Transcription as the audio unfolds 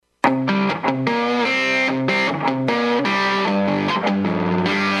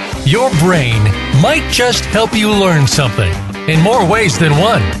Your brain might just help you learn something in more ways than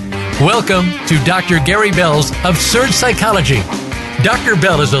one. Welcome to Dr. Gary Bell's Absurd Psychology. Dr.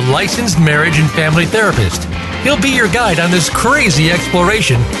 Bell is a licensed marriage and family therapist. He'll be your guide on this crazy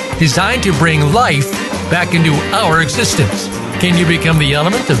exploration designed to bring life back into our existence. Can you become the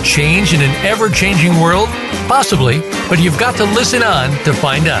element of change in an ever-changing world? Possibly, but you've got to listen on to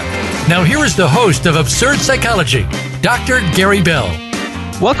find out. Now here is the host of Absurd Psychology, Dr. Gary Bell.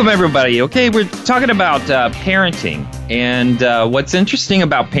 Welcome, everybody. Okay, we're talking about parenting. And what's interesting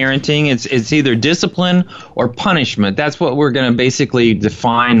about parenting is it's either discipline or punishment. That's what we're going to basically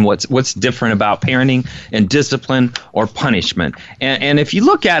define what's different about parenting and discipline or punishment. And if you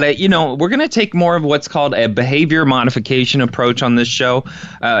look at it, you know, we're going to take more of what's called a behavior modification approach on this show,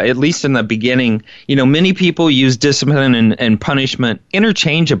 at least in the beginning. You know, many people use discipline and punishment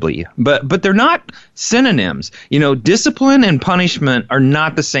interchangeably, but they're not synonyms. You know, discipline and punishment are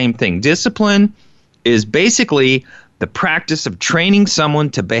not the same thing. Discipline is basically the practice of training someone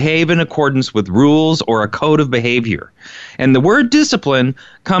to behave in accordance with rules or a code of behavior. And the word discipline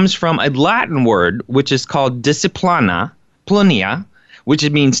comes from a Latin word which is called disciplina, plunia, which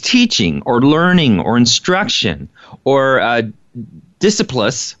means teaching or learning or instruction, or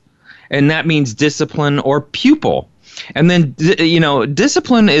disciplis, and that means discipline or pupil. And then, you know,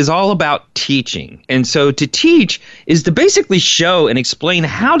 discipline is all about teaching. And so to teach is to basically show and explain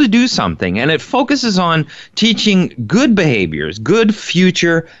how to do something. And it focuses on teaching good behaviors, good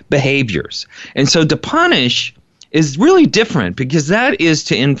future behaviors. And so to punish is really different because that is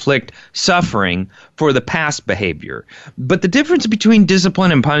to inflict suffering for the past behavior. But the difference between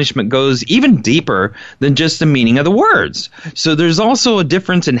discipline and punishment goes even deeper than just the meaning of the words. So there's also a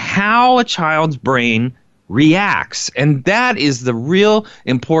difference in how a child's brain reacts. And that is the real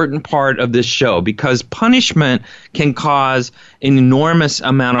important part of this show, because punishment can cause an enormous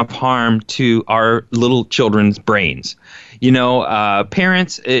amount of harm to our little children's brains. You know,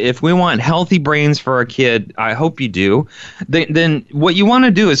 parents, if we want healthy brains for our kid, I hope you do, then what you want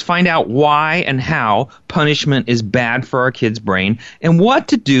to do is find out why and how punishment is bad for our kid's brain and what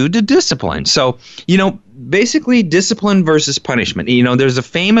to do to discipline. So, you know, basically discipline versus punishment. You know, there's a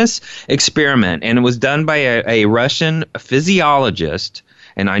famous experiment, and it was done by a Russian physiologist,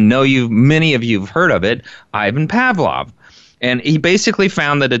 and I know many of you have heard of it, Ivan Pavlov. And he basically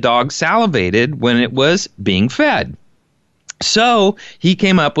found that a dog salivated when it was being fed. So he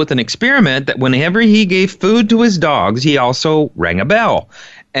came up with an experiment that whenever he gave food to his dogs, he also rang a bell.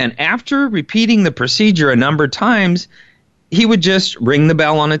 And after repeating the procedure a number of times, he would just ring the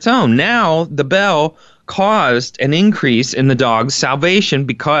bell on its own. Now the bell caused an increase in the dog's salivation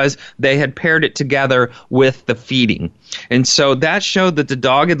because they had paired it together with the feeding. And so that showed that the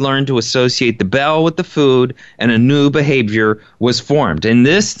dog had learned to associate the bell with the food, and a new behavior was formed. And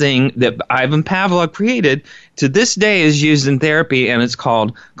this thing that Ivan Pavlov created to this day is used in therapy, and it's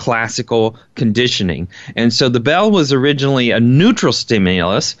called classical conditioning. And so the bell was originally a neutral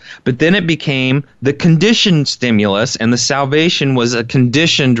stimulus, but then it became the conditioned stimulus, and the salivation was a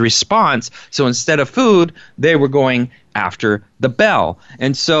conditioned response. So instead of food, they were going after the bell.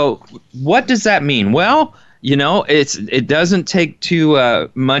 And so what does that mean? Well, you know, it doesn't take too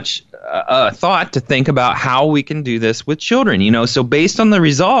much thought to think about how we can do this with children. You know, so based on the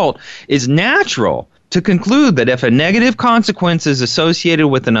result, it's natural to conclude that if a negative consequence is associated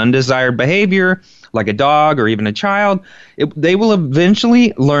with an undesired behavior, like a dog or even a child, they will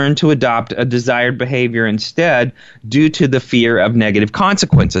eventually learn to adopt a desired behavior instead due to the fear of negative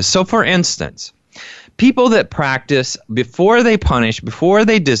consequences. So, for instance, people that practice before they punish, before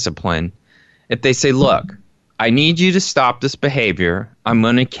they discipline, if they say, look, I need you to stop this behavior, I'm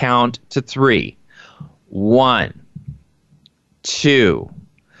going to count to 3. 1, 2,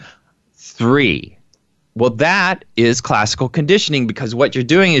 3. Well, that is classical conditioning, because what you're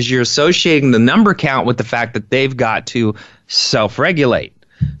doing is you're associating the number count with the fact that they've got to self-regulate.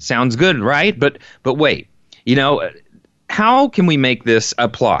 Sounds good, right? But wait, you know, how can we make this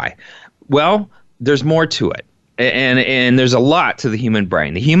apply? Well, there's more to it. And there's a lot to the human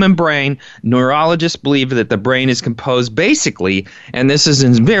brain. The human brain, neurologists believe that the brain is composed basically, and this is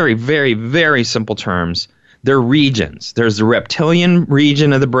in very, very, very simple terms, they're regions. There's the reptilian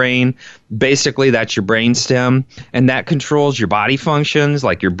region of the brain. Basically, that's your brainstem, and that controls your body functions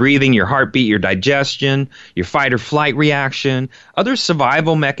like your breathing, your heartbeat, your digestion, your fight or flight reaction, other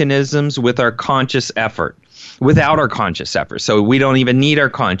survival mechanisms with our conscious effort. without our conscious effort. So we don't even need our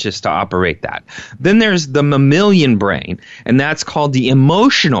conscious to operate that. Then there's the mammalian brain, and that's called the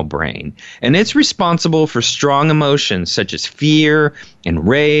emotional brain. And it's responsible for strong emotions such as fear and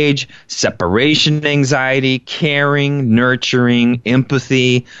rage, separation anxiety, caring, nurturing,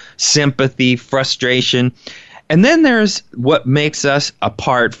 empathy, sympathy, frustration. And then there's what makes us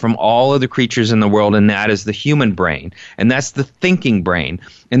apart from all other creatures in the world, and that is the human brain. And that's the thinking brain.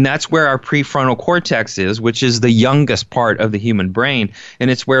 And that's where our prefrontal cortex is, which is the youngest part of the human brain. And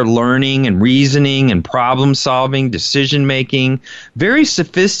it's where learning and reasoning and problem solving, decision making, very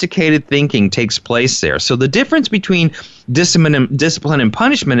sophisticated thinking takes place there. So the difference between discipline and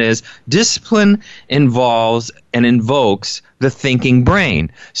punishment is discipline involves and invokes the thinking brain.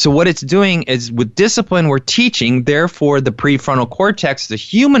 So what it's doing is with discipline, we're teaching, therefore the prefrontal cortex, the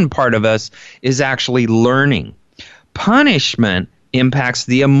human part of us, is actually learning. Punishment impacts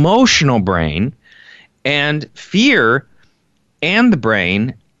the emotional brain, and fear and the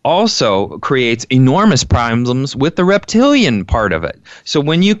brain also creates enormous problems with the reptilian part of it. So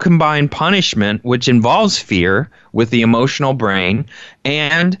when you combine punishment, which involves fear, with the emotional brain,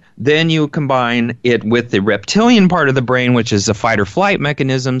 and then you combine it with the reptilian part of the brain, which is the fight or flight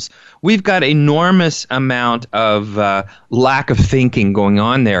mechanisms, we've got enormous amount of lack of thinking going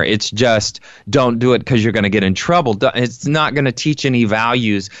on there. It's just don't do it because you're going to get in trouble. It's not going to teach any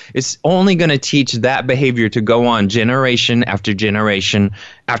values. It's only going to teach that behavior to go on generation after generation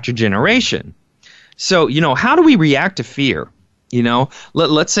after generation. So, how do we react to fear?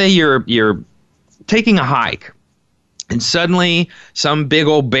 Let's say you're taking a hike, and suddenly some big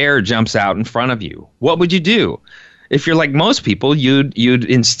old bear jumps out in front of you. What would you do? If you're like most people, you'd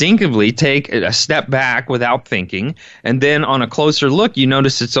instinctively take a step back without thinking, and then on a closer look, you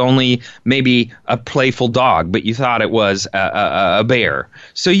notice it's only maybe a playful dog, but you thought it was a bear.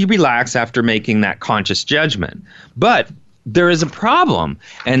 So you relax after making that conscious judgment. But there is a problem,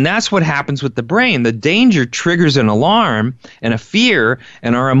 and that's what happens with the brain. The danger triggers an alarm and a fear,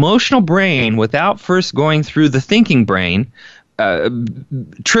 and our emotional brain, without first going through the thinking brain,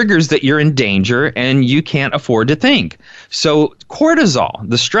 triggers that you're in danger and you can't afford to think. So cortisol,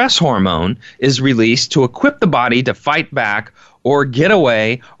 the stress hormone, is released to equip the body to fight back or get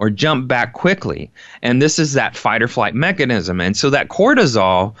away or jump back quickly. And this is that fight or flight mechanism. And so that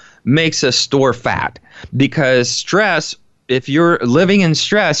cortisol makes us store fat because stress, if you're living in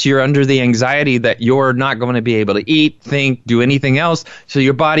stress, you're under the anxiety that you're not going to be able to eat, think, do anything else. So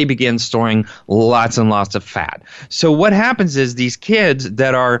your body begins storing lots and lots of fat. So what happens is these kids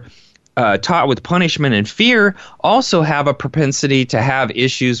that are taught with punishment and fear also have a propensity to have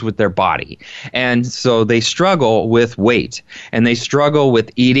issues with their body. And so they struggle with weight, and they struggle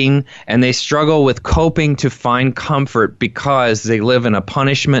with eating, and they struggle with coping to find comfort because they live in a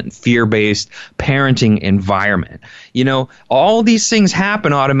punishment, fear-based parenting environment. All these things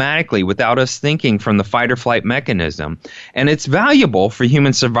happen automatically without us thinking from the fight or flight mechanism. And it's valuable for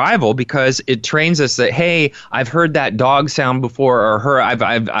human survival because it trains us that, hey, I've heard that dog sound before, or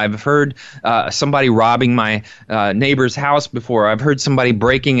I've heard somebody robbing my neighbor's house before. I've heard somebody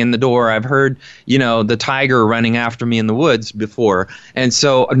breaking in the door. I've heard, the tiger running after me in the woods before. And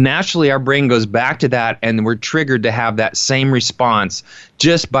so naturally our brain goes back to that, and we're triggered to have that same response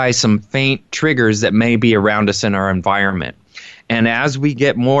just by some faint triggers that may be around us in our environment. And as we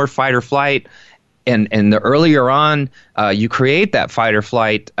get more fight or flight, and the earlier on you create that fight or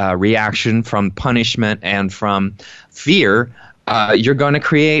flight reaction from punishment and from fear, you're going to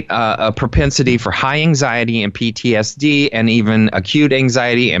create a propensity for high anxiety and PTSD and even acute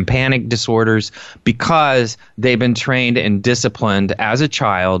anxiety and panic disorders because they've been trained and disciplined as a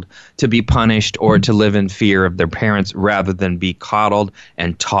child to be punished or to live in fear of their parents rather than be coddled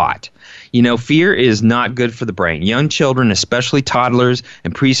and taught. Fear is not good for the brain. Young children, especially toddlers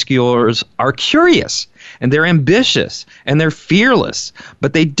and preschoolers, are curious and they're ambitious and they're fearless,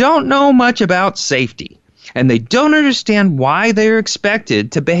 but they don't know much about safety. And they don't understand why they're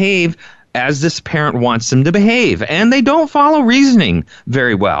expected to behave as this parent wants them to behave. And they don't follow reasoning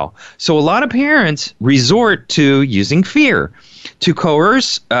very well. So a lot of parents resort to using fear to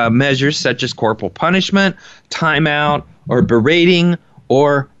coerce measures such as corporal punishment, timeout, or berating,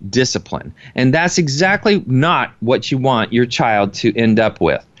 or discipline. And that's exactly not what you want your child to end up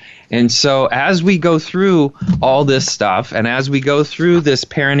with. And so as we go through all this stuff and as we go through this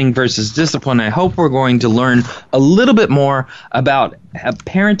parenting versus discipline, I hope we're going to learn a little bit more about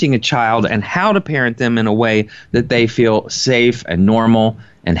parenting a child and how to parent them in a way that they feel safe and normal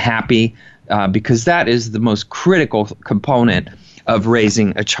and happy, because that is the most critical component of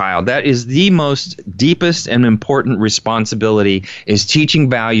raising a child. That is the most deepest and important responsibility, is teaching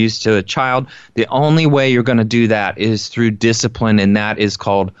values to a child. The only way you're going to do that is through discipline, and that is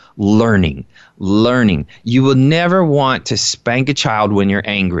called learning. Learning. You will never want to spank a child when you're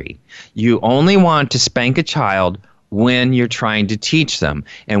angry. You only want to spank a child when you're trying to teach them.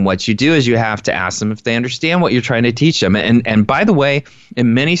 And what you do is you have to ask them if they understand what you're trying to teach them. And by the way,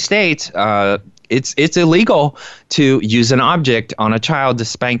 in many states, it's illegal to use an object on a child to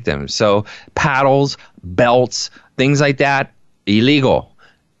spank them. So paddles, belts, things like that, illegal.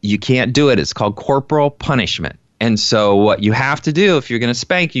 You can't do it. It's called corporal punishment. And so what you have to do if you're going to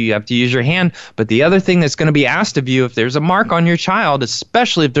spank you have to use your hand. But the other thing that's going to be asked of you, if there's a mark on your child,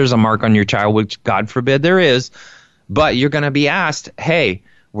 especially if there's a mark on your child, which God forbid there is, but you're going to be asked, hey,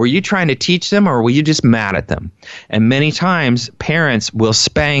 were you trying to teach them or were you just mad at them? And many times parents will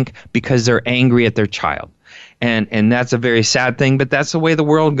spank because they're angry at their child. And that's a very sad thing, but that's the way the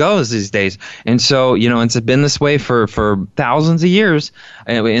world goes these days. And so, it's been this way for thousands of years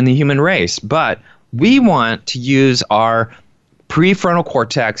in the human race. But we want to use our prefrontal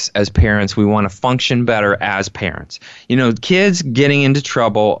cortex as parents. We want to function better as parents. Kids getting into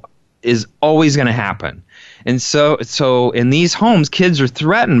trouble is always going to happen. And so in these homes, kids are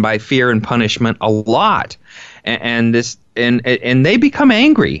threatened by fear and punishment a lot. And they become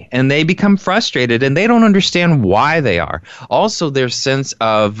angry and they become frustrated and they don't understand why they are. Also, their sense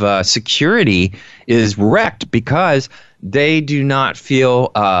of security is wrecked because they do not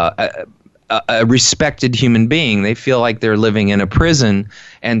feel a respected human being. They feel like they're living in a prison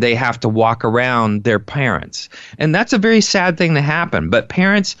and they have to walk around their parents. And that's a very sad thing to happen. But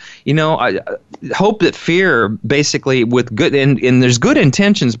parents, I hope that fear basically with good, and there's good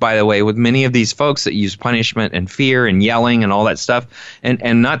intentions, by the way, with many of these folks that use punishment and fear and yelling and all that stuff.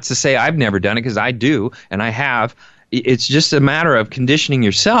 And not to say I've never done it, because I do and I have. It's just a matter of conditioning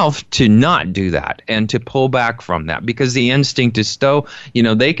yourself to not do that and to pull back from that, because the instinct is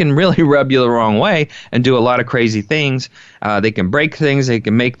they can really rub you the wrong way and do a lot of crazy things. They can break things. They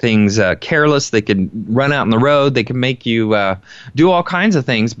can make things careless. They can run out on the road. They can make you do all kinds of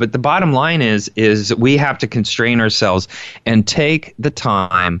things. But the bottom line is we have to constrain ourselves and take the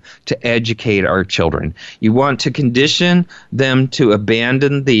time to educate our children. You want to condition them to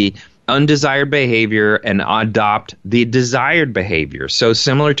abandon the undesired behavior and adopt the desired behavior. So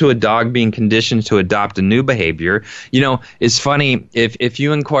similar to a dog being conditioned to adopt a new behavior, it's funny if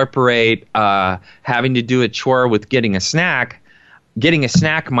you incorporate having to do a chore with getting a snack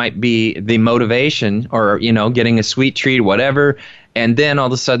might be the motivation, or, getting a sweet treat, whatever. And then all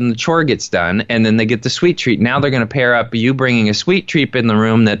of a sudden the chore gets done and then they get the sweet treat. Now they're going to pair up you bringing a sweet treat in the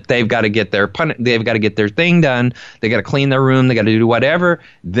room that they've got to get their thing done. They got to clean their room. They got to do whatever.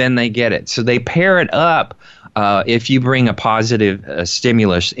 Then they get it. So they pair it up if you bring a positive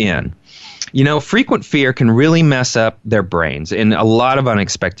stimulus in. Frequent fear can really mess up their brains in a lot of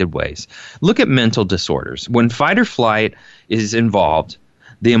unexpected ways. Look at mental disorders. When fight or flight is involved,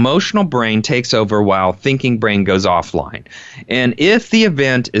 the emotional brain takes over while thinking brain goes offline. And if the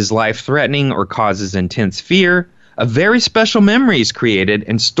event is life-threatening or causes intense fear, a very special memory is created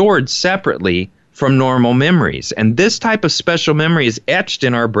and stored separately from normal memories. And this type of special memory is etched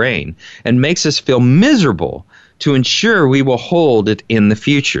in our brain and makes us feel miserable to ensure we will hold it in the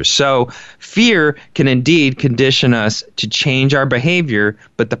future. So fear can indeed condition us to change our behavior,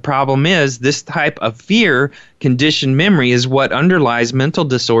 but the problem is this type of fear conditioned memory is what underlies mental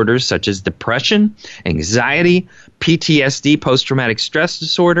disorders such as depression, anxiety, PTSD, post-traumatic stress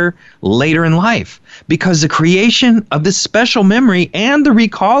disorder, later in life. Because the creation of this special memory and the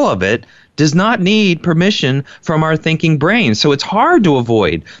recall of it does not need permission from our thinking brain. So it's hard to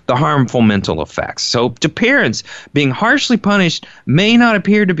avoid the harmful mental effects. So to parents, being harshly punished may not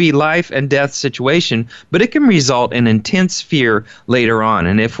appear to be life and death situation, but it can result in intense fear later on.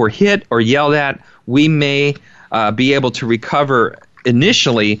 And if we're hit or yelled at, we may be able to recover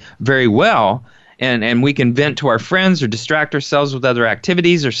initially very well. And we can vent to our friends or distract ourselves with other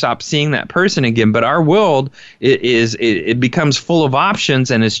activities or stop seeing that person again. But our world it becomes full of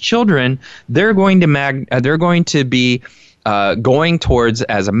options, and as children, they're going to be going towards,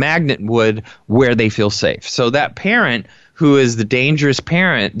 as a magnet would, where they feel safe. So that parent who is the dangerous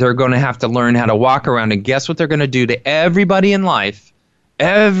parent, they're going to have to learn how to walk around, and guess what they're going to do to everybody in life?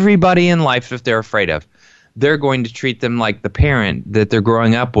 Everybody in life, if they're afraid of. They're going to treat them like the parent that they're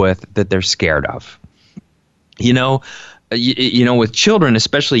growing up with that they're scared of. With children,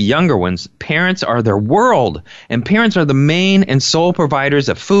 especially younger ones, parents are their world, and parents are the main and sole providers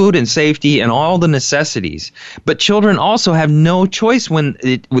of food and safety and all the necessities. But children also have no choice when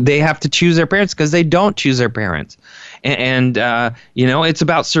they have to choose their parents, because they don't choose their parents. And it's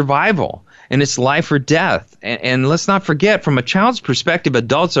about survival. And it's life or death. And let's not forget, from a child's perspective,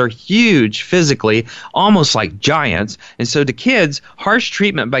 adults are huge physically, almost like giants. And so to kids, harsh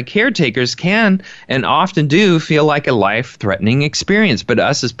treatment by caretakers can and often do feel like a life-threatening experience. But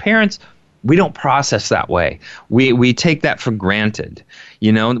us as parents, we don't process that way. We take that for granted.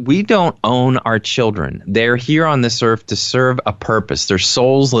 We don't own our children. They're here on this earth to serve a purpose. Their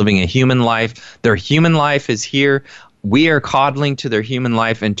souls living a human life. Their human life is here. We are coddling to their human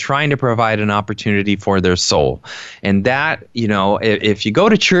life and trying to provide an opportunity for their soul. And that, if you go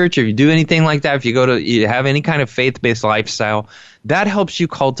to church, or you do anything like that, if you have any kind of faith-based lifestyle, that helps you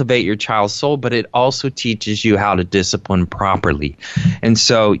cultivate your child's soul, but it also teaches you how to discipline properly. And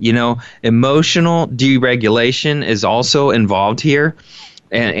so, emotional deregulation is also involved here.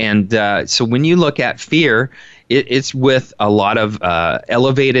 And so when you look at fear, it's with a lot of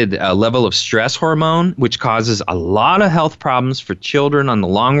elevated level of stress hormone, which causes a lot of health problems for children on the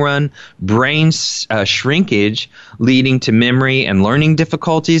long run, brain shrinkage leading to memory and learning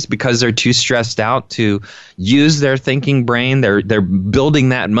difficulties because they're too stressed out to use their thinking brain. They're building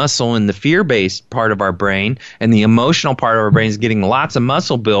that muscle in the fear-based part of our brain, and the emotional part of our brain is getting lots of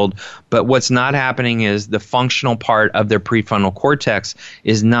muscle build, but what's not happening is the functional part of their prefrontal cortex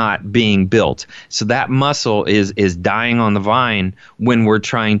is not being built. So that muscle is dying on the vine when we're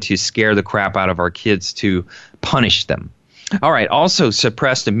trying to scare the crap out of our kids to punish them. All right, also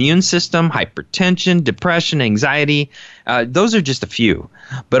suppressed immune system, hypertension, depression, anxiety. Those are just a few.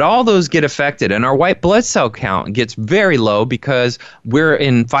 But all those get affected, and our white blood cell count gets very low because we're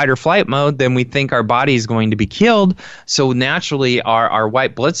in fight or flight mode. Then we think our body is going to be killed. So naturally, our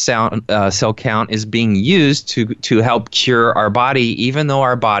white blood cell count is being used to help cure our body, even though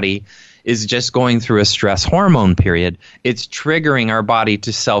our body is just going through a stress hormone period. It's triggering our body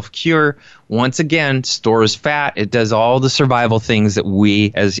to self-cure. Once again, stores fat. It does all the survival things that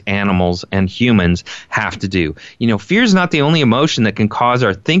we as animals and humans have to do. Fear is not the only emotion that can cause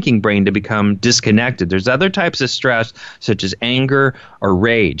our thinking brain to become disconnected. There's other types of stress, such as anger or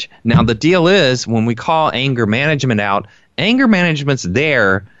rage. Now, the deal is, when we call anger management out, anger management's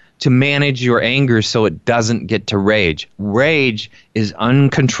there to manage your anger so it doesn't get to rage. Rage is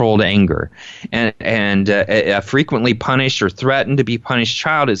uncontrolled anger. And a frequently punished or threatened to be punished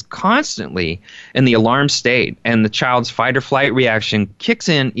child is constantly in the alarm state, and the child's fight or flight reaction kicks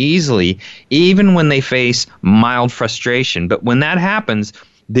in easily, even when they face mild frustration. But when that happens,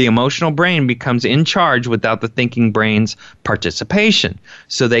 the emotional brain becomes in charge without the thinking brain's participation.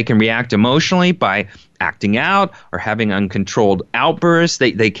 So they can react emotionally by acting out or having uncontrolled outbursts.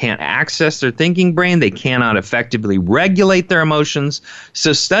 They can't access their thinking brain. They cannot effectively regulate their emotions.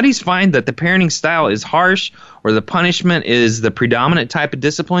 So studies find that the parenting style is harsh, or the punishment is the predominant type of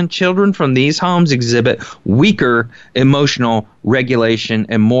discipline. Children from these homes exhibit weaker emotional regulation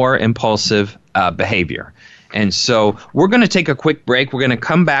and more impulsive behavior. And so we're going to take a quick break. We're going to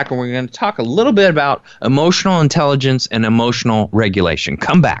come back and we're going to talk a little bit about emotional intelligence and emotional regulation.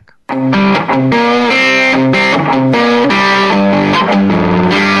 Come back.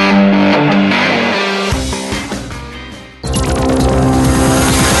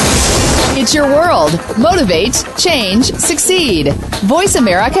 It's your world. Motivate, change, succeed.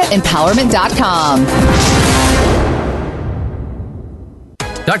 VoiceAmericaEmpowerment.com.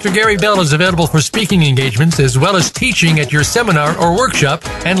 Dr. Gary Bell is available for speaking engagements as well as teaching at your seminar or workshop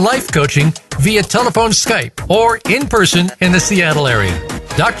and life coaching via telephone, Skype, or in person in the Seattle area.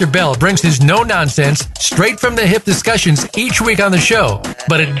 Dr. Bell brings his no-nonsense, straight-from-the-hip discussions each week on the show,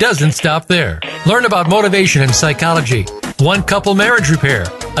 but it doesn't stop there. Learn about motivation and psychology, one-couple marriage repair,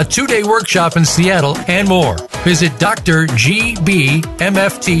 a 2-day workshop in Seattle, and more. Visit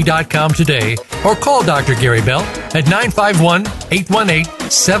drgbmft.com today or call Dr. Gary Bell at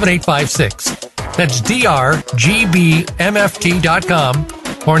 951-818-7856. That's drgbmft.com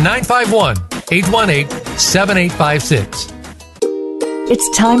or 951-818-7856. It's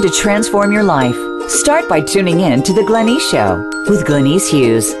time to transform your life. Start by tuning in to The Glenyce Show with Glenyce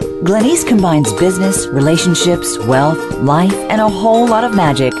Hughes. Glenyce combines business, relationships, wealth, life, and a whole lot of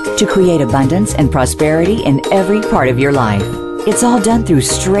magic to create abundance and prosperity in every part of your life. It's all done through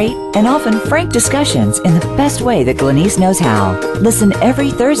straight and often frank discussions in the best way that Glenyce knows how. Listen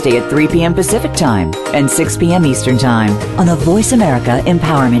every Thursday at 3 p.m. Pacific Time and 6 p.m. Eastern Time on the Voice America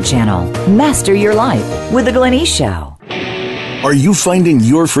Empowerment Channel. Master your life with The Glenyce Show. Are you finding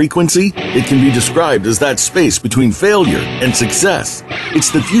your frequency? It can be described as that space between failure and success.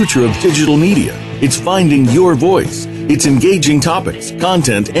 It's the future of digital media. It's finding your voice. It's engaging topics,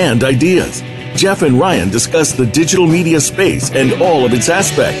 content, and ideas. Jeff and Ryan discuss the digital media space and all of its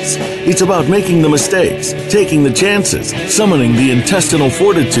aspects. It's about making the mistakes, taking the chances, summoning the intestinal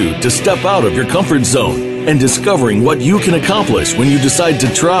fortitude to step out of your comfort zone, and discovering what you can accomplish when you decide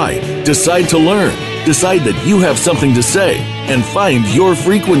to try, decide to learn, decide that you have something to say, and find your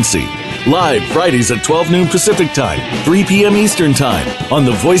frequency. Live Fridays at 12 noon Pacific Time, 3 p.m. Eastern Time on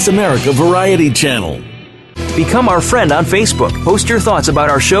the Voice America Variety Channel. Become our friend on Facebook. Post your thoughts about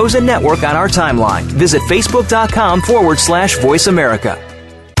our shows and network on our timeline. Visit Facebook.com/Voice America.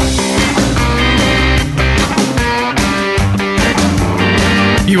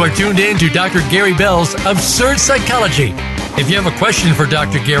 You are tuned in to Dr. Gary Bell's Absurd Psychology. If you have a question for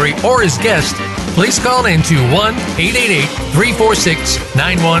Dr. Gary or his guest, please call in to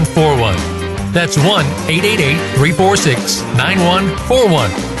 1-888-346-9141. That's 1-888-346-9141.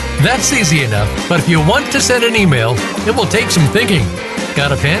 That's easy enough, but if you want to send an email, it will take some thinking.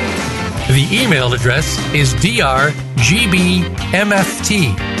 Got a pen? The email address is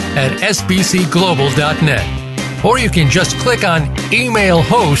drgbmft@sbcglobal.net. Or you can just click on Email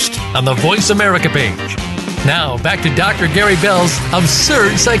Host on the Voice America page. Now, back to Dr. Gary Bell's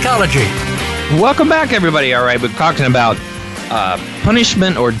Absurd Psychology. Welcome back, everybody. All right, we're talking about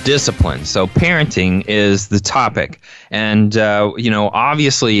punishment or discipline. So parenting is the topic. And,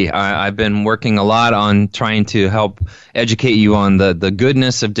 obviously I've been working a lot on trying to help educate you on the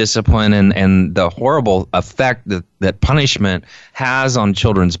goodness of discipline and the horrible effect that punishment has on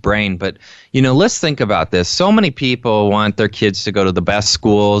children's brain. But, let's think about this. So many people want their kids to go to the best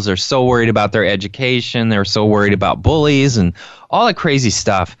schools. They're so worried about their education. They're so worried about bullies and all that crazy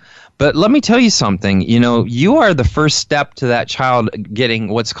stuff. But let me tell you something, you are the first step to that child getting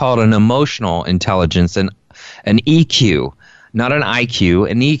what's called an emotional intelligence, an EQ, not an IQ,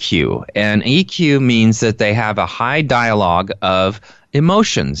 an EQ. And EQ means that they have a high dialogue of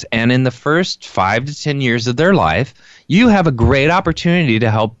emotions. And in the first 5 to 10 years of their life, you have a great opportunity to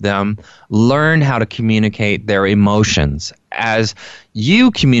help them learn how to communicate their emotions. As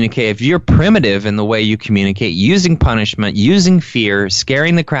you communicate, if you're primitive in the way you communicate, using punishment, using fear,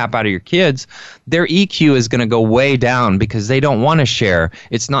 scaring the crap out of your kids, their EQ is going to go way down because they don't want to share.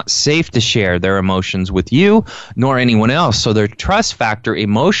 It's not safe to share their emotions with you nor anyone else. So their trust factor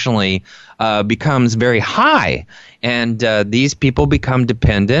emotionally becomes very high. And these people become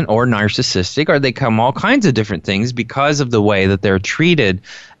dependent or narcissistic, or they become all kinds of different things because of the way that they're treated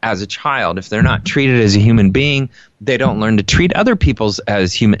as a child. If they're not treated as a human being, they don't learn to treat other people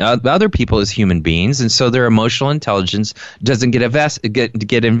as human beings, and so their emotional intelligence doesn't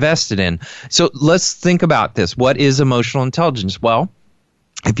get invested in. So let's think about this. What is emotional intelligence? Well,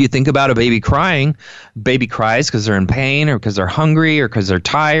 if you think about a baby crying, baby cries because they're in pain or because they're hungry or because they're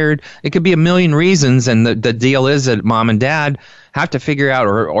tired. It could be a million reasons, and the deal is that mom and dad have to figure out,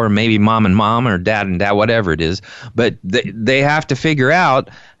 or maybe mom and mom or dad and dad, whatever it is, but they have to figure out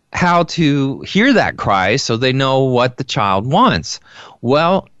how to hear that cry so they know what the child wants.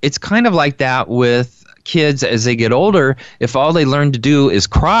 Well, it's kind of like that with kids as they get older. If all they learn to do is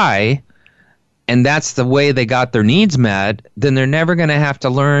cry, and that's the way they got their needs met, then they're never going to have to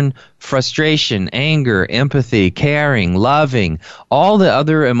learn frustration, anger, empathy, caring, loving, all the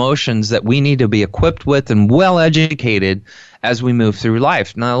other emotions that we need to be equipped with and well educated as we move through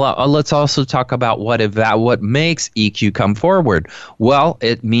life. Now, let's also talk about what makes EQ come forward. Well,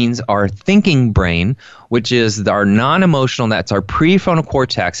 it means our thinking brain, which is our non-emotional, that's our prefrontal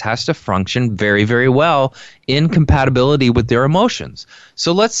cortex, has to function very, very well in compatibility with their emotions.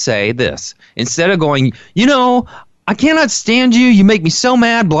 So let's say this. Instead of going, I cannot stand you, you make me so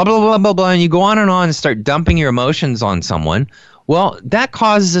mad, blah, blah, blah, blah, blah, and you go on and start dumping your emotions on someone, well, that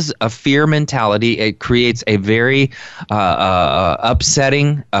causes a fear mentality. It creates a very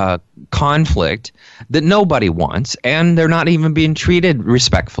upsetting conflict that nobody wants, and they're not even being treated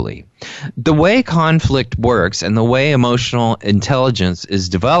respectfully. The way conflict works and the way emotional intelligence is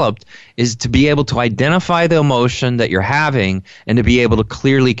developed is to be able to identify the emotion that you're having and to be able to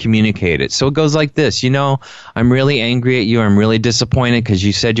clearly communicate it. So it goes like this, I'm really angry at you. I'm really disappointed because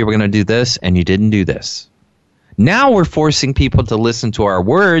you said you were going to do this and you didn't do this. Now we're forcing people to listen to our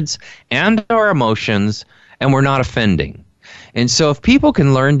words and our emotions, and we're not offending. And so if people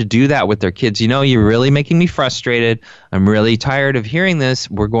can learn to do that with their kids, you're really making me frustrated. I'm really tired of hearing this.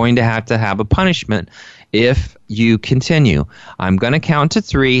 We're going to have a punishment if you continue. I'm going to count to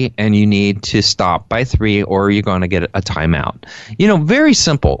 3, and you need to stop by 3, or you're going to get a timeout. Very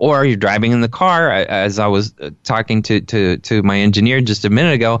simple. Or you're driving in the car, as I was talking to my engineer just a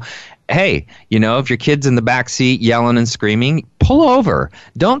minute ago. Hey, if your kid's in the back seat yelling and screaming, pull over.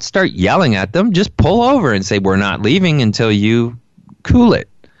 Don't start yelling at them. Just pull over and say, we're not leaving until you cool it.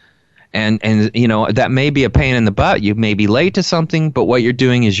 And that may be a pain in the butt. You may be late to something, but what you're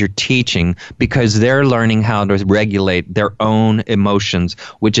doing is you're teaching, because they're learning how to regulate their own emotions,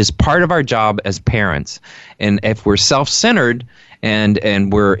 which is part of our job as parents. And if we're self-centered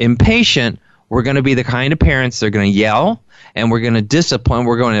and we're impatient, we're going to be the kind of parents that are going to yell, and we're going to discipline,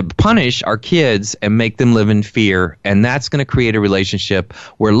 we're going to punish our kids and make them live in fear. And that's going to create a relationship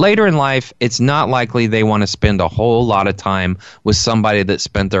where later in life, it's not likely they want to spend a whole lot of time with somebody that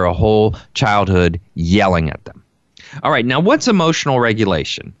spent their whole childhood yelling at them. All right, now what's emotional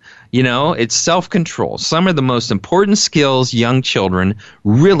regulation? It's self-control. Some of the most important skills young children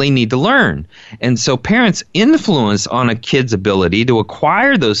really need to learn. And so parents' influence on a kid's ability to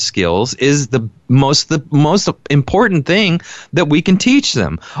acquire those skills is the most important thing that we can teach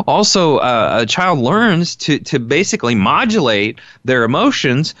them. Also, a child learns to basically modulate their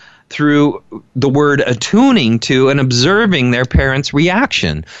emotions through the word attuning to and observing their parents'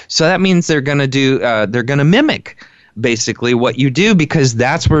 reaction. So that means they're going to mimic basically what you do, because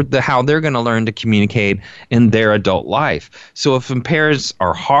that's how they're going to learn to communicate in their adult life. So if parents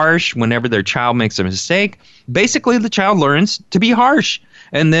are harsh whenever their child makes a mistake, basically the child learns to be harsh.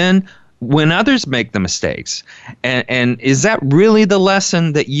 And then when others make the mistakes, and is that really the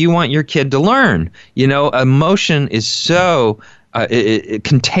lesson that you want your kid to learn? Emotion is so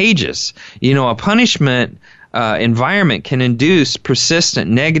contagious. A punishment environment can induce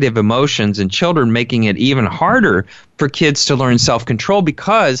persistent negative emotions in children, making it even harder for kids to learn self-control,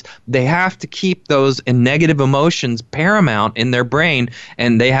 because they have to keep those negative emotions paramount in their brain,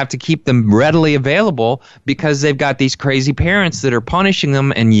 and they have to keep them readily available because they've got these crazy parents that are punishing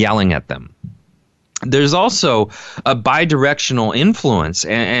them and yelling at them. There's also a bidirectional influence,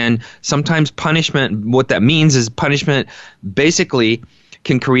 and sometimes punishment, what that means is punishment basically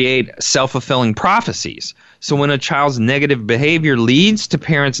can create self-fulfilling prophecies. So when a child's negative behavior leads to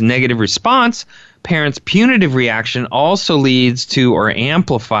parents' negative response, parents' punitive reaction also leads to or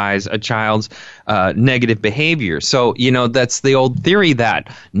amplifies a child's negative behavior. So, that's the old theory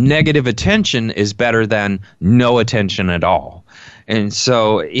that negative attention is better than no attention at all. And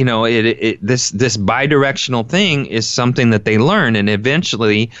so, this bidirectional thing is something that they learn, and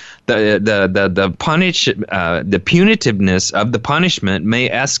eventually the punitiveness of the punishment may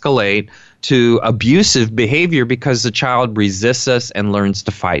escalate to abusive behavior because the child resists us and learns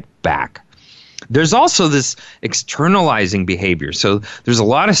to fight back. There's also this externalizing behavior. So there's a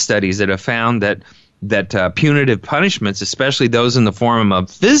lot of studies that have found that punitive punishments, especially those in the form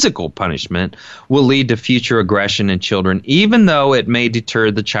of physical punishment, will lead to future aggression in children, even though it may deter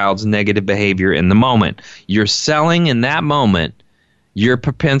the child's negative behavior in the moment. You're selling in that moment your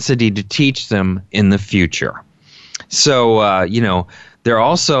propensity to teach them in the future. So, there are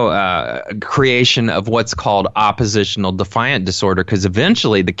also creation of what's called oppositional defiant disorder, because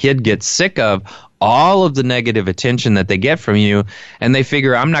eventually the kid gets sick of all of the negative attention that they get from you, and they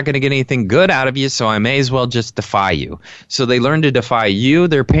figure, I'm not going to get anything good out of you, so I may as well just defy you. So they learn to defy you,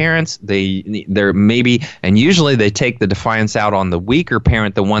 their parents. They're maybe, and usually they take the defiance out on the weaker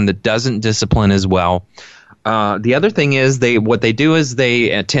parent, the one that doesn't discipline as well. The other thing is what they do is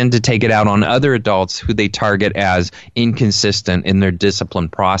they tend to take it out on other adults who they target as inconsistent in their discipline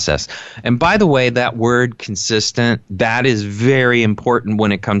process. And by the way, that word consistent, that is very important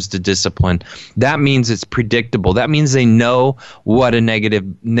when it comes to discipline. That means it's predictable. That means they know what a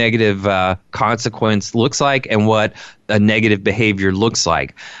negative consequence looks like and what a negative behavior looks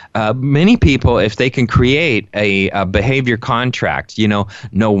like. Many people, if they can create a behavior contract,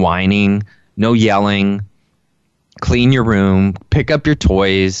 no whining, no yelling, clean your room, pick up your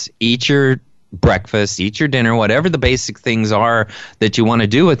toys, eat your breakfast, eat your dinner, whatever the basic things are that you want to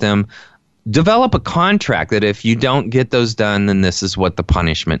do with them, develop a contract that if you don't get those done, then this is what the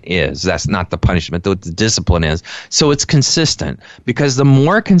punishment is. That's not the punishment, what the discipline is. So it's consistent, because the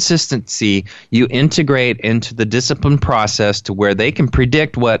more consistency you integrate into the discipline process to where they can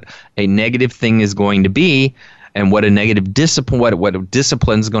predict what a negative thing is going to be and what a negative discipline, what a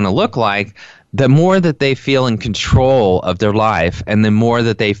discipline is going to look like, the more that they feel in control of their life, and the more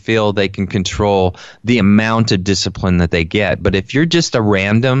that they feel they can control the amount of discipline that they get. But if you're just a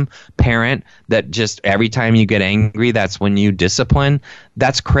random parent that just every time you get angry, that's when you discipline,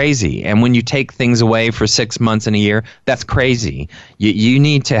 that's crazy. And when you take things away for 6 months and a year, that's crazy. You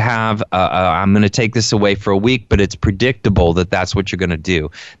need to have, I'm going to take this away for a week, but it's predictable that that's what you're going to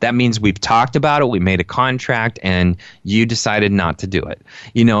do. That means we've talked about it, we made a contract, and you decided not to do it.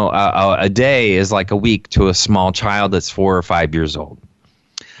 A day is like a week to a small child that's 4 or 5 years old.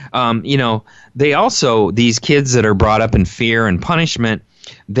 They also, these kids that are brought up in fear and punishment,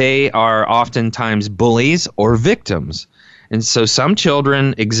 they are oftentimes bullies or victims. And so some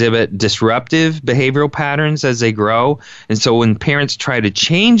children exhibit disruptive behavioral patterns as they grow. And so when parents try to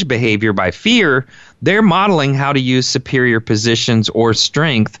change behavior by fear, they're modeling how to use superior positions or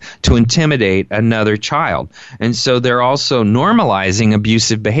strength to intimidate another child. And so they're also normalizing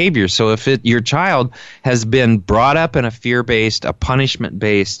abusive behavior. So if your child has been brought up in a fear-based, a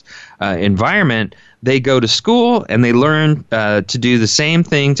punishment-based environment, they go to school and they learn to do the same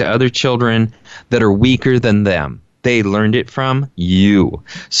thing to other children that are weaker than them. They learned it from you.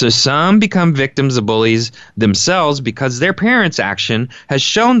 So some become victims of bullies themselves because their parents' action has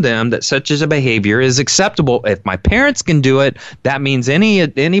shown them that such as a behavior is acceptable. If my parents can do it, that means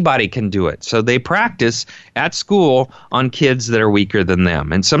anybody can do it. So they practice at school on kids that are weaker than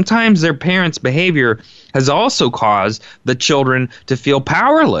them. And sometimes their parents' behavior has also caused the children to feel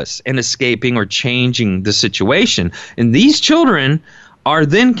powerless in escaping or changing the situation. And these children are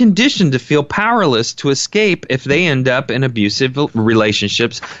then conditioned to feel powerless to escape if they end up in abusive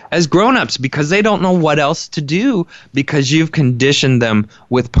relationships as grown-ups because they don't know what else to do because you've conditioned them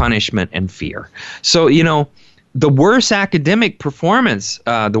with punishment and fear. So, the worst academic performance,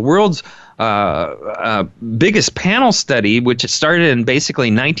 the world's biggest panel study, which started in basically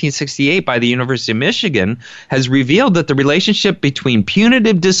 1968 by the University of Michigan, has revealed that the relationship between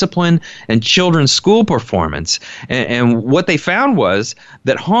punitive discipline and children's school performance, and what they found was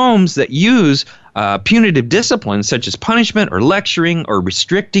that homes that use punitive discipline, such as punishment or lecturing or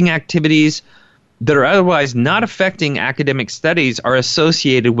restricting activities that are otherwise not affecting academic studies, are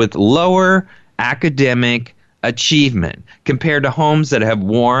associated with lower academic achievement compared to homes that have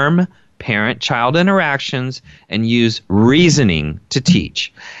warm parent-child interactions and use reasoning to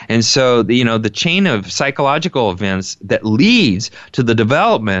teach. And so, the chain of psychological events that leads to the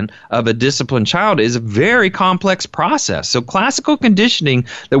development of a disciplined child is a very complex process. So classical conditioning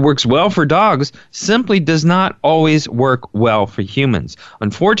that works well for dogs simply does not always work well for humans.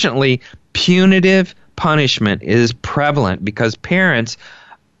 Unfortunately, punitive punishment is prevalent because parents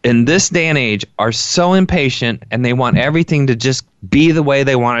in this day and age are so impatient and they want everything to just be the way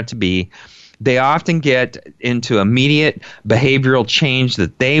they want it to be. They often get into immediate behavioral change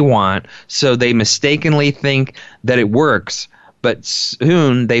that they want, so they mistakenly think that it works. But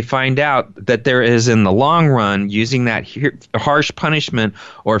soon they find out that there is, in the long run, using that harsh punishment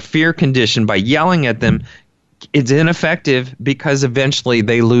or fear condition by yelling at them, it's ineffective because eventually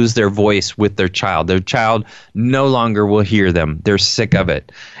they lose their voice with their child. Their child no longer will hear them. They're sick of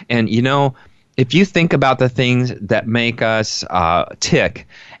it. And, if you think about the things that make us tick,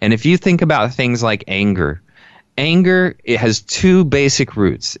 and if you think about things like anger, it has two basic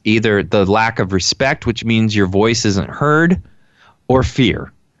roots, either the lack of respect, which means your voice isn't heard, or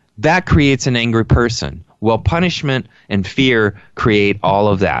fear. That creates an angry person. Well, punishment and fear create all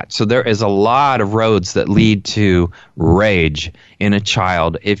of that. So there is a lot of roads that lead to rage in a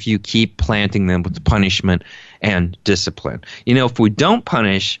child if you keep planting them with punishment and discipline. If we don't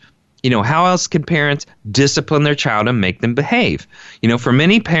punish, how else can parents discipline their child and make them behave? For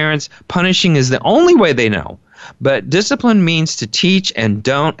many parents, punishing is the only way they know. But discipline means to teach and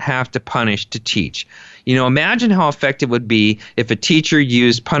don't have to punish to teach. Imagine how effective it would be if a teacher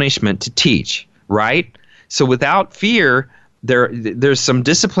used punishment to teach, right? So without fear, there's some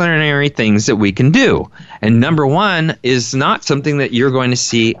disciplinary things that we can do. And number one is not something that you're going to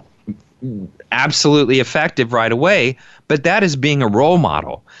see absolutely effective right away, but that is being a role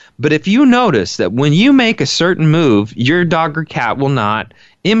model. But if you notice that when you make a certain move, your dog or cat will not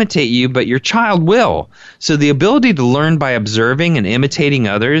imitate you, but your child will. So the ability to learn by observing and imitating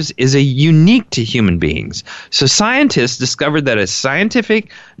others is unique to human beings. So scientists discovered that a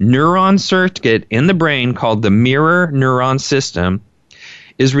scientific neuron circuit in the brain called the mirror neuron system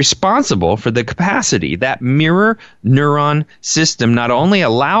is responsible for the capacity. That mirror neuron system not only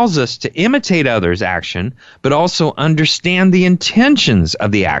allows us to imitate others' action, but also understand the intentions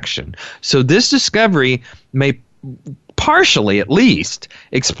of the action. So this discovery may partially, at least,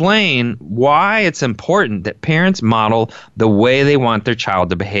 explain why it's important that parents model the way they want their child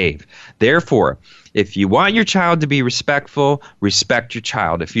to behave. Therefore, if you want your child to be respectful, respect your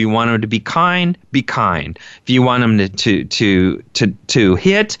child. If you want them to be kind, be kind. If you want them to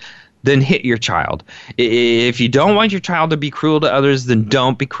hit, then hit your child. If you don't want your child to be cruel to others, then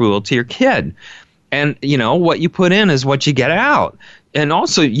don't be cruel to your kid. And, what you put in is what you get out. And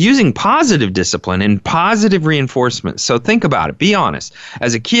also using positive discipline and positive reinforcement. So think about it. Be honest.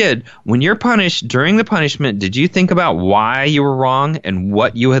 As a kid, when you're punished during the punishment, did you think about why you were wrong and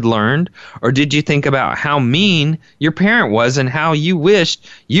what you had learned? Or did you think about how mean your parent was and how you wished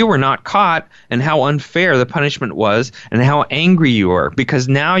you were not caught and how unfair the punishment was and how angry you were? Because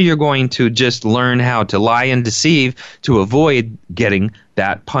now you're going to just learn how to lie and deceive to avoid getting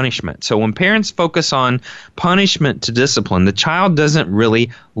that punishment. So when parents focus on punishment to discipline, the child doesn't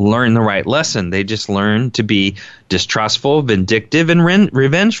really learn the right lesson. They just learn to be distrustful, vindictive, and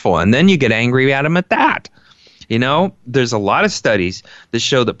revengeful. And then you get angry at them at that. You know, there's a lot of studies that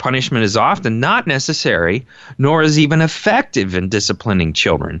show that punishment is often not necessary, nor is even effective in disciplining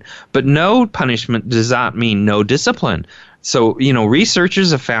children. But no punishment does not mean no discipline. So, you know,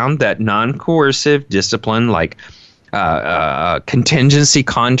 researchers have found that non-coercive discipline like contingency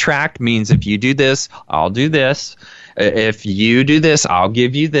contract means if you do this, I'll do this. If you do this, I'll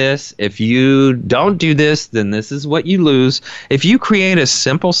give you this. If you don't do this, then this is what you lose. If you create a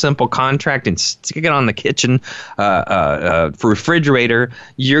simple contract and stick it on the kitchen refrigerator,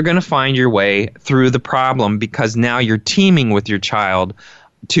 you're going to find your way through the problem because now you're teaming with your child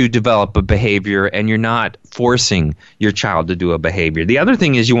to develop a behavior and you're not forcing your child to do a behavior. The other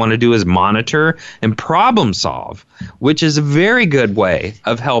thing is you want to do is monitor and problem solve, which is a very good way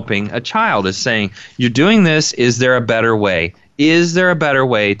of helping a child, is saying, you're doing this, is there a better way? Is there a better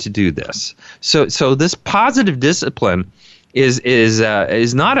way to do this? So this positive discipline is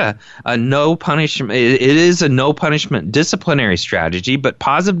not a no punishment. It is a no punishment disciplinary strategy, but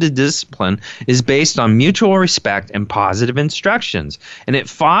positive discipline is based on mutual respect and positive instructions, and it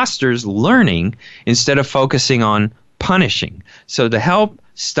fosters learning instead of focusing on punishing. So to help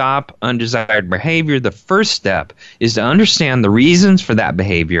stop undesired behavior, the first step is to understand the reasons for that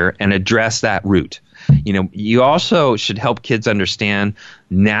behavior and address that root. You know, you also should help kids understand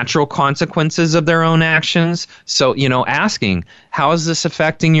natural consequences of their own actions. So, you know, asking, how is this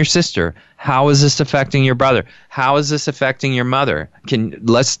affecting your sister? How is this affecting your brother? How is this affecting your mother?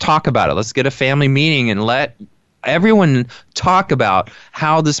 Let's talk about it. Let's get a family meeting and let everyone talk about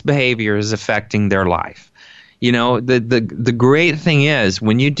how this behavior is affecting their life. You know, the great thing is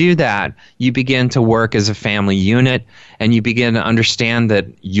when you do that, you begin to work as a family unit and you begin to understand that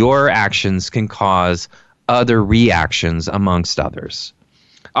your actions can cause other reactions amongst others.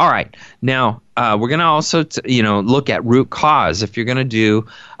 All right. Now, we're going to also, look at root cause. If you're going to do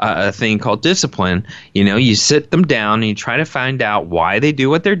a thing called discipline, you know, you sit them down and you try to find out why they do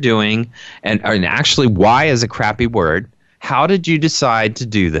what they're doing. And actually, why is a crappy word. How did you decide to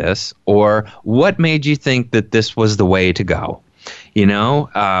do this? Or what made you think that this was the way to go? You know,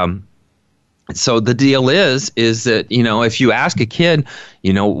 so the deal is that, you know, if you ask a kid,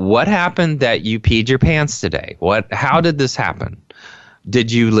 you know, what happened that you peed your pants today? How did this happen?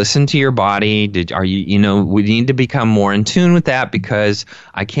 Did you listen to your body? We need to become more in tune with that because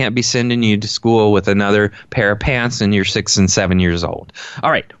I can't be sending you to school with another pair of pants and you're 6 and 7 years old.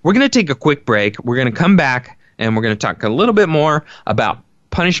 All right, we're going to take a quick break. We're going to come back and we're going to talk a little bit more about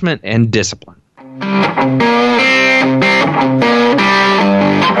punishment and discipline.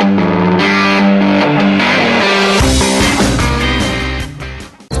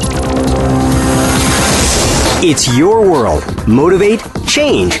 It's your world. Motivate,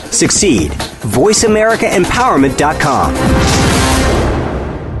 change, succeed. VoiceAmericaEmpowerment.com.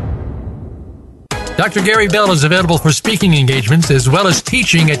 Dr. Gary Bell is available for speaking engagements as well as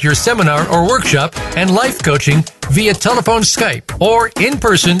teaching at your seminar or workshop and life coaching via telephone, Skype, or in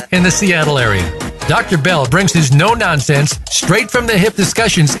person in the Seattle area. Dr. Bell brings his no-nonsense, straight-from-the-hip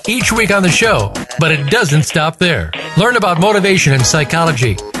discussions each week on the show, but it doesn't stop there. Learn about motivation and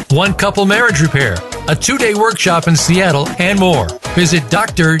psychology, one-couple marriage repair, a 2-day workshop in Seattle, and more. Visit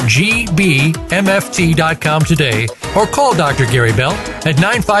drgbmft.com today or call Dr. Gary Bell at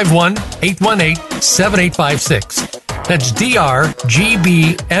 951-818-7856. That's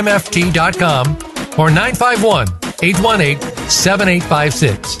drgbmft.com or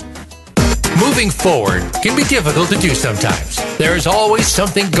 951-818-7856. Moving forward can be difficult to do sometimes. There is always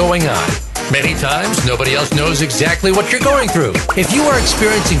something going on. Many times, nobody else knows exactly what you're going through. If you are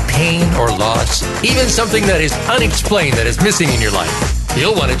experiencing pain or loss, even something that is unexplained that is missing in your life,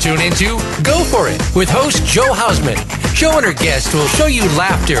 you'll want to tune into Go For It with host Joe Hausman. Joe and her guests will show you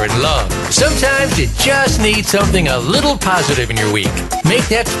laughter and love. Sometimes you just need something a little positive in your week. Make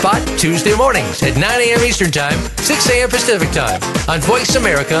that spot Tuesday mornings at 9 a.m. Eastern Time, 6 a.m. Pacific Time on Voice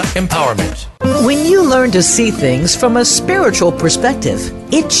America Empowerment. When you learn to see things from a spiritual perspective,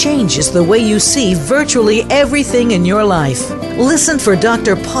 it changes the way you see virtually everything in your life. Listen for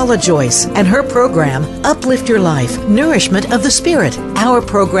Dr. Paula Joyce and her program, Uplift Your Life, Nourishment of the Spirit. Our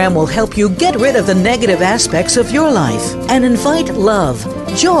program will help you get rid of the negative aspects of your life and invite love,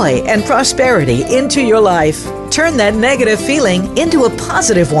 joy, and prosperity into your life. Turn that negative feeling into a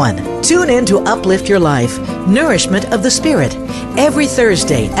positive one. Tune in to Uplift Your Life, Nourishment of the Spirit, every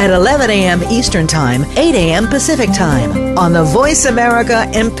Thursday at 11 a.m. Eastern Time, 8 a.m. Pacific Time on the Voice America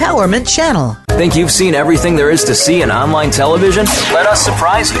Empowerment Channel. Think you've seen everything there is to see in online television? Let us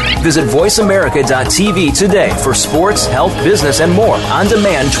surprise you. Visit voiceamerica.tv today for sports, health, business, and more on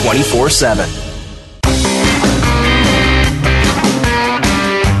demand 24/7.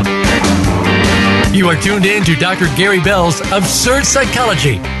 You are tuned in to Dr. Gary Bell's Absurd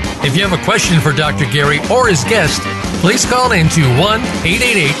Psychology. If you have a question for Dr. Gary or his guest, please call in to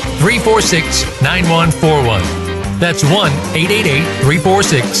 1-888-346-9141. That's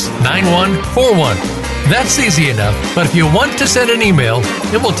 1-888-346-9141. That's easy enough, but if you want to send an email,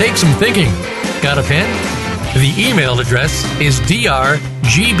 it will take some thinking. Got a pen? The email address is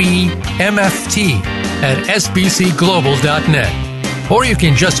drgbmft@sbcglobal.net. Or you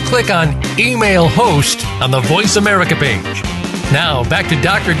can just click on Email Host on the Voice America page. Now, back to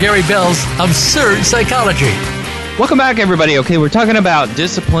Dr. Gary Bell's Absurd Psychology. Welcome back, everybody. Okay, we're talking about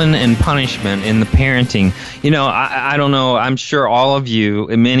discipline and punishment in the parenting. You know, I don't know. I'm sure all of you,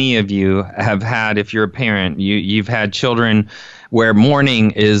 many of you have had, if you're a parent, you've had children where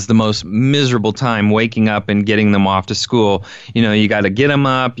morning is the most miserable time, waking up and getting them off to school. You know, you got to get them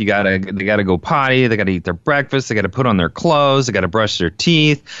up, they got to go potty, they got to eat their breakfast, they got to put on their clothes, they got to brush their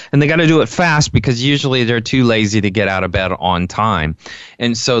teeth, and they got to do it fast because usually they're too lazy to get out of bed on time.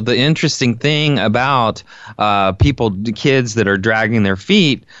 And so the interesting thing about kids that are dragging their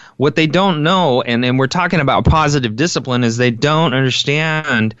feet, what they don't know, and we're talking about positive discipline, is they don't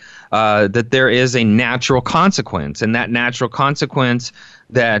understand that there is a natural consequence, and that natural consequence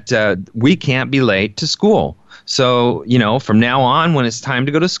that we can't be late to school. So, you know, from now on, when it's time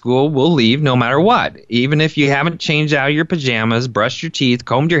to go to school, we'll leave no matter what. Even if you haven't changed out of your pajamas, brushed your teeth,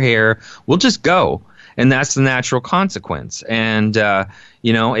 combed your hair, we'll just go. And that's the natural consequence. And,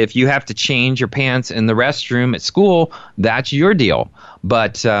 you know, if you have to change your pants in the restroom at school, that's your deal.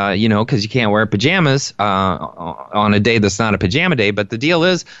 But, you know, because you can't wear pajamas on a day that's not a pajama day. But the deal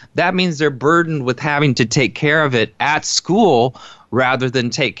is that means they're burdened with having to take care of it at school rather than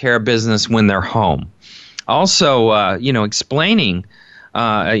take care of business when they're home. Also, you know, explaining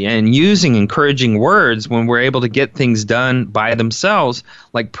and using encouraging words when we're able to get things done by themselves,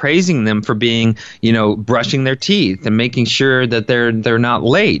 like praising them for being, you know, brushing their teeth and making sure that they're not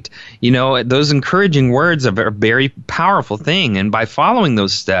late. You know, those encouraging words are a very powerful thing. And by following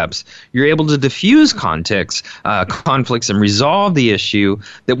those steps, you're able to diffuse conflicts and resolve the issue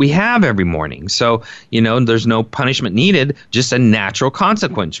that we have every morning. So, you know, there's no punishment needed, just a natural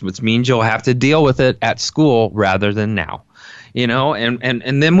consequence, which means you'll have to deal with it at school rather than now. You know,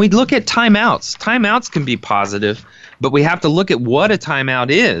 and then we look at timeouts. Timeouts can be positive, but we have to look at what a timeout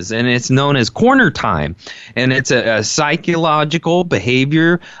is, and it's known as corner time, and it's a psychological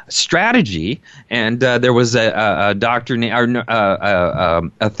behavior strategy. And there was a doctor,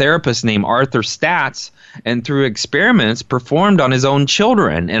 a therapist named Arthur Statz, and through experiments performed on his own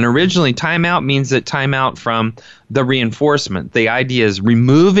children. And originally, timeout means that timeout from the reinforcement. The idea is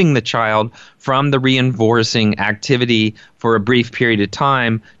removing the child from the reinforcing activity for a brief period of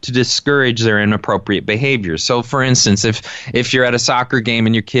time to discourage their inappropriate behavior. So, for instance, if you're at a soccer game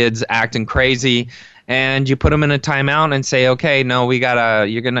and your kid's acting crazy, and you put them in a timeout and say, okay, no,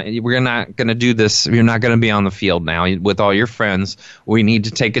 we're not gonna do this. You're not gonna be on the field now with all your friends. We need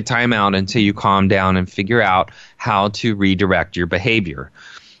to take a timeout until you calm down and figure out how to redirect your behavior.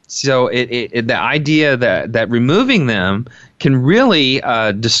 So the idea that removing them can really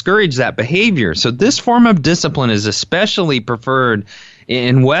discourage that behavior. So this form of discipline is especially preferred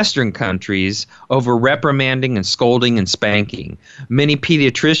in Western countries over reprimanding and scolding and spanking. Many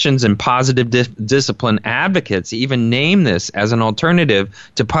pediatricians and positive discipline advocates even name this as an alternative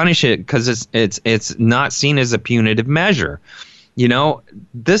to punish it because it's not seen as a punitive measure. You know,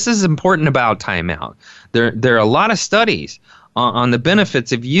 this is important about timeout. There are a lot of studies on the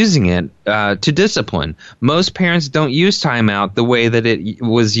benefits of using it to discipline. Most parents don't use timeout the way that it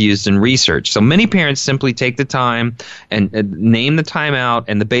was used in research. So many parents simply take the time and name the timeout,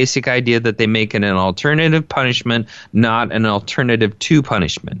 and the basic idea that they make it an alternative punishment, not an alternative to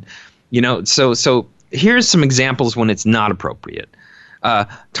punishment. You know, so here's some examples when it's not appropriate.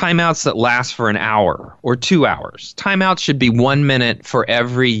 Timeouts that last for an hour or 2 hours. Timeouts should be 1 minute for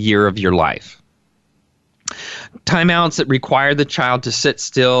every year of your life. Timeouts that require the child to sit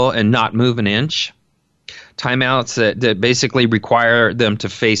still and not move an inch. Timeouts that basically require them to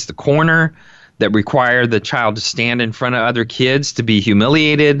face the corner, that require the child to stand in front of other kids to be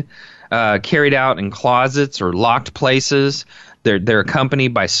humiliated, carried out in closets or locked places. They're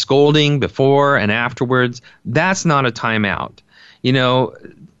accompanied by scolding before and afterwards. That's not a timeout.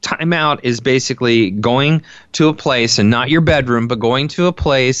 Timeout is basically going to a place, and not your bedroom, but going to a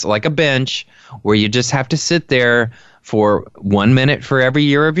place like a bench where you just have to sit there for 1 minute for every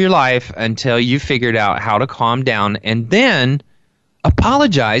year of your life until you figured out how to calm down, and then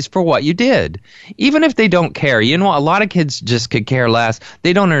apologize for what you did. Even if they don't care. A lot of kids just could care less.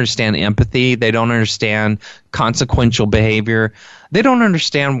 They don't understand empathy. They don't understand consequential behavior. They don't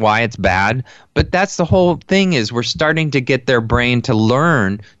understand why it's bad. But that's the whole thing, is we're starting to get their brain to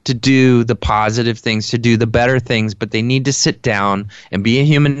learn to do the positive things, to do the better things, but they need to sit down and be a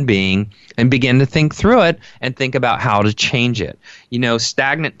human being and begin to think through it and think about how to change it.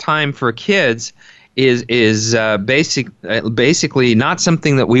 Stagnant time for kids is basically not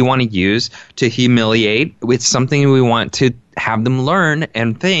something that we want to use to humiliate. It's something we want to have them learn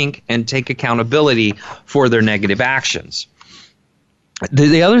and think and take accountability for their negative actions.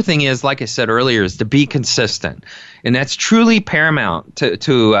 The other thing is, like I said earlier, is to be consistent. And that's truly paramount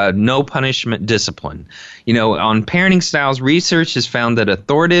to no punishment discipline. On parenting styles, research has found that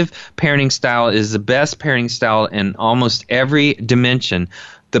authoritative parenting style is the best parenting style in almost every dimension.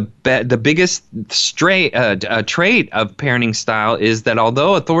 The biggest trait of parenting style is that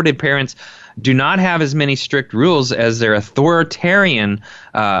although authoritative parents do not have as many strict rules as their authoritarian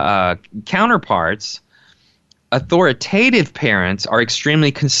counterparts, authoritative parents are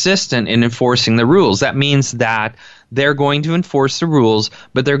extremely consistent in enforcing the rules. That means that they're going to enforce the rules,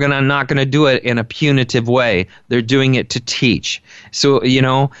 but they're not going to do it in a punitive way. They're doing it to teach. So,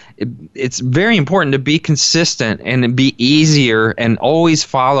 it's very important to be consistent and be easier and always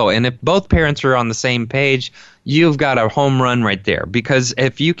follow. And if both parents are on the same page, you've got a home run right there. Because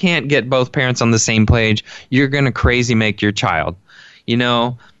if you can't get both parents on the same page, you're going to crazy make your child.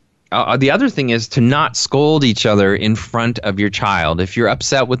 The other thing is to not scold each other in front of your child. If you're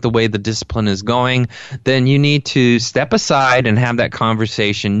upset with the way the discipline is going, then you need to step aside and have that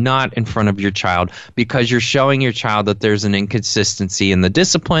conversation, not in front of your child, because you're showing your child that there's an inconsistency in the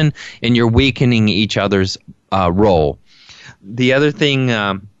discipline and you're weakening each other's role. The other thing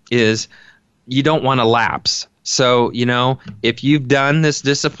is you don't want to lapse. So, if you've done this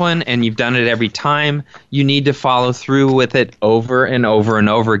discipline and you've done it every time, you need to follow through with it over and over and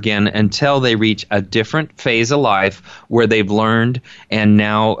over again until they reach a different phase of life where they've learned, and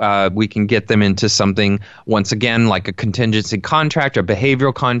now we can get them into something, once again, like a contingency contract or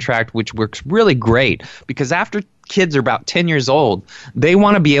behavioral contract, which works really great because after kids are about 10 years old, they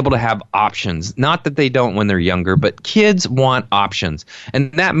want to be able to have options. Not that they don't when they're younger, but kids want options.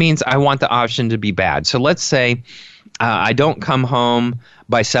 And that means I want the option to be bad. So let's say I don't come home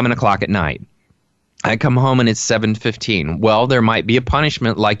by 7 o'clock at night. I come home and it's 7:15. Well, there might be a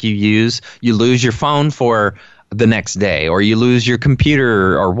punishment, like you lose your phone for the next day, or you lose your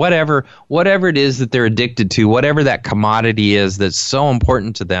computer, or whatever it is that they're addicted to, whatever that commodity is that's so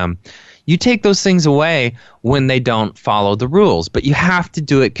important to them. You take those things away when they don't follow the rules, but you have to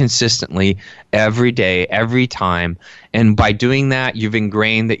do it consistently every day, every time. And by doing that, you've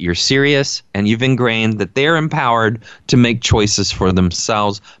ingrained that you're serious, and you've ingrained that they're empowered to make choices for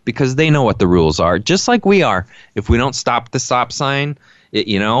themselves because they know what the rules are, just like we are. If we don't stop the stop sign,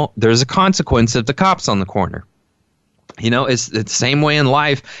 there's a consequence if the cop's on the corner. It's the same way in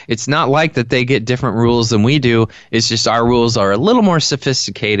life. It's not like that they get different rules than we do. It's just our rules are a little more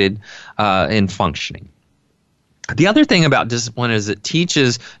sophisticated in functioning. The other thing about discipline is it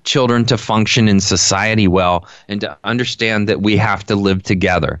teaches children to function in society well and to understand that we have to live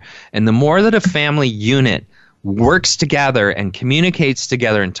together. And the more that a family unit works together and communicates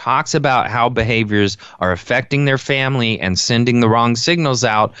together and talks about how behaviors are affecting their family and sending the wrong signals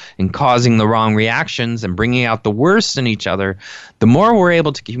out and causing the wrong reactions and bringing out the worst in each other, the more we're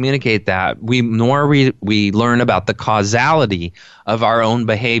able to communicate that, we learn about the causality of our own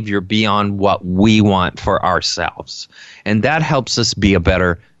behavior beyond what we want for ourselves. And that helps us be a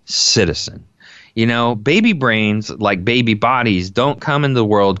better citizen. Baby brains, like baby bodies, don't come into the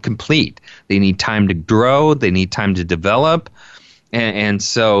world complete. They need time to grow. They need time to develop. And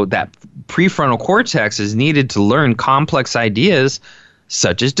so that prefrontal cortex is needed to learn complex ideas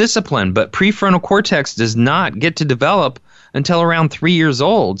such as discipline. But prefrontal cortex does not get to develop until around 3 years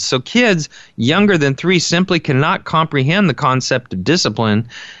old. So kids younger than 3 simply cannot comprehend the concept of discipline,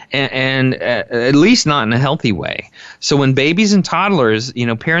 and at least not in a healthy way. So when babies and toddlers,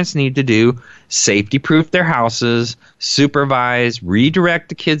 parents need to do safety-proof their houses, supervise, redirect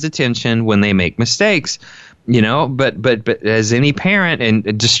the kids' attention when they make mistakes. But as any parent,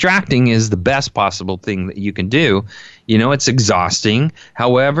 and distracting is the best possible thing that you can do. It's exhausting.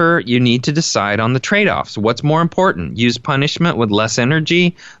 However, you need to decide on the trade-offs. What's more important? Use punishment with less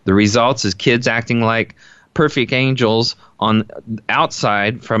energy. The results is kids acting like perfect angels on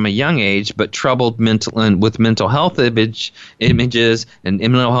outside from a young age, but troubled with mental health images and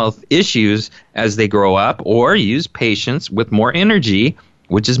mental health issues as they grow up. Or use patience with more energy,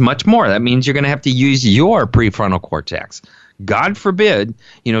 which is much more. That means you're going to have to use your prefrontal cortex. God forbid,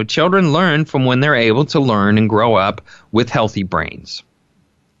 children learn from when they're able to learn and grow up with healthy brains.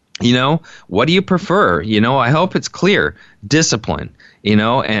 What do you prefer? I hope it's clear. Discipline,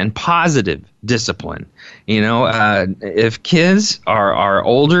 and positive discipline. If kids are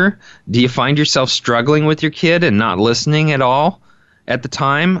older, do you find yourself struggling with your kid and not listening at all at the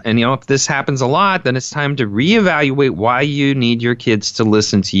time? And, if this happens a lot, then it's time to reevaluate why you need your kids to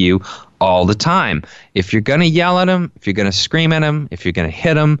listen to you all the time. If you're going to yell at them, if you're going to scream at them, if you're going to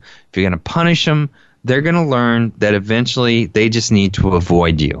hit them, if you're going to punish them, they're going to learn that eventually they just need to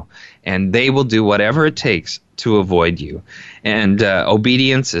avoid you. And they will do whatever it takes to avoid you. And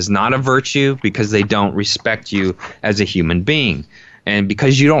obedience is not a virtue because they don't respect you as a human being. And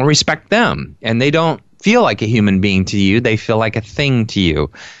because you don't respect them. And they don't feel like a human being to you. They feel like a thing to you.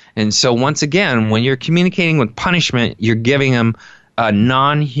 And so once again, when you're communicating with punishment, you're giving them a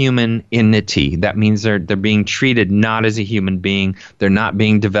non-human entity. That means they're being treated not as a human being. They're not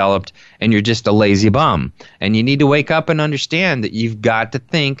being developed, and you're just a lazy bum. And you need to wake up and understand that you've got to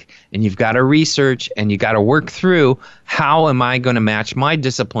think, and you've got to research, and you got to work through, how am I going to match my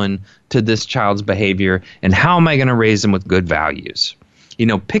discipline to this child's behavior, and how am I going to raise them with good values?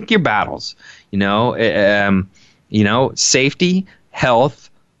 Pick your battles. Safety, health,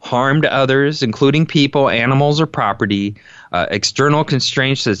 harm to others, including people, animals, or property, external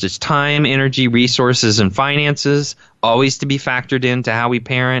constraints such as time, energy, resources, and finances, always to be factored into how we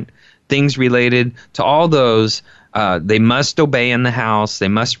parent. Things related to all those, they must obey in the house. They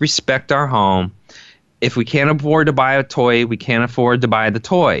must respect our home. If we can't afford to buy a toy, we can't afford to buy the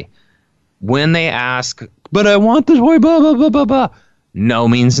toy. When they ask, but I want the toy, blah, blah, blah, blah, blah. No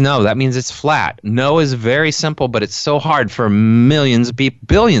means no. That means it's flat. No is very simple, but it's so hard for billions of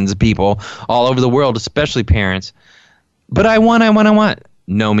people all over the world, especially parents. But I want.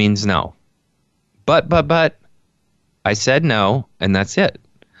 No means no. But, I said no, and that's it.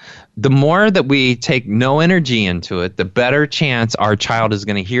 The more that we take no energy into it, the better chance our child is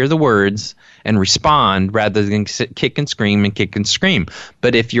going to hear the words and respond rather than kick and scream.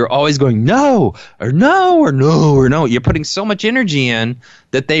 But if you're always going no, or no, or no, or no, you're putting so much energy in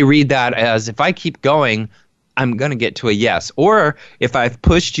that they read that as, if I keep going, I'm going to get to a yes. Or if I've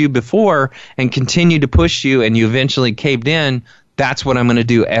pushed you before and continue to push you and you eventually caved in, that's what I'm going to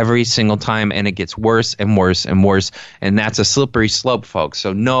do every single time, and it gets worse and worse and worse, and that's a slippery slope, folks.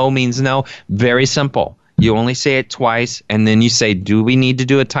 So no means no. Very simple. You only say it twice, and then you say, do we need to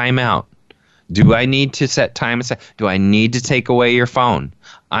do a timeout? Do I need to set time aside? Do I need to take away your phone?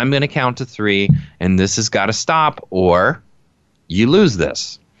 I'm going to count to 3, and this has got to stop, or you lose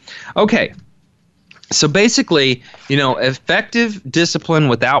this. Okay. So basically, effective discipline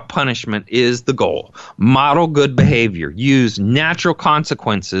without punishment is the goal. Model good behavior. Use natural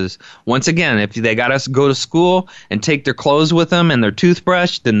consequences. Once again, if they got us go to school and take their clothes with them and their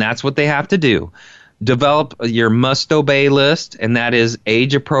toothbrush, then that's what they have to do. Develop your must-obey list, and that is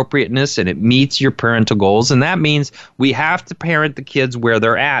age appropriateness, and it meets your parental goals. And that means we have to parent the kids where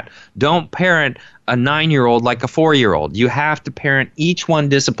they're at. Don't parent a 9-year-old like a 4-year-old. You have to parent each one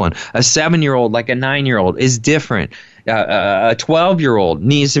disciplined. A 7-year-old like a 9-year-old is different. A 12-year-old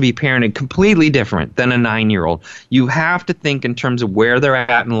needs to be parented completely different than a 9-year-old. You have to think in terms of where they're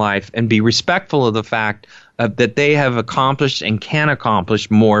at in life and be respectful of the fact that they have accomplished and can accomplish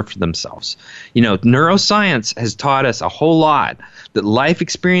more for themselves. Neuroscience has taught us a whole lot that life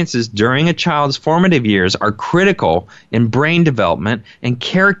experiences during a child's formative years are critical in brain development and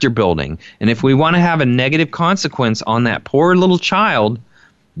character building. And if we want to have a negative consequence on that poor little child,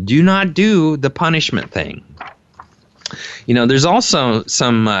 do not do the punishment thing. There's also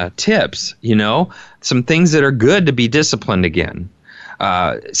some tips, some things that are good to be disciplined again.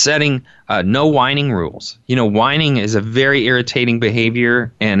 Setting no whining rules. Whining is a very irritating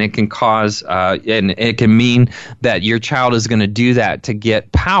behavior, and it can cause, and it can mean that your child is going to do that to get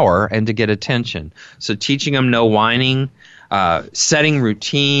power and to get attention. So teaching them no whining, setting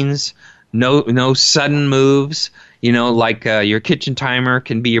routines, no sudden moves. Like your kitchen timer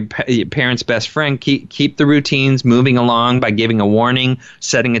can be your parent's best friend. Keep the routines moving along by giving a warning,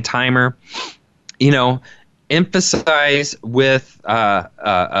 setting a timer. Emphasize with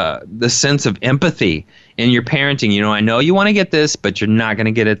the sense of empathy in your parenting. I know you want to get this, but you're not going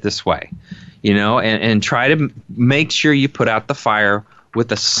to get it this way. And try to make sure you put out the fire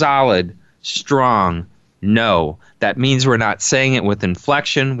with a solid, strong no. That means we're not saying it with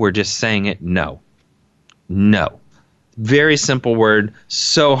inflection. We're just saying it no. No. Very simple word,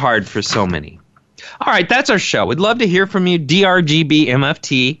 so hard for so many. All right, that's our show. We'd love to hear from you,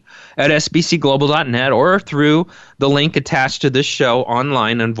 drgbmft at sbcglobal.net or through the link attached to this show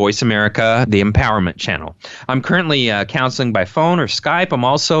online on Voice America, the Empowerment Channel. I'm currently counseling by phone or Skype. I'm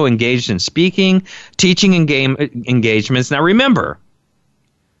also engaged in speaking, teaching, and game engagements. Now remember,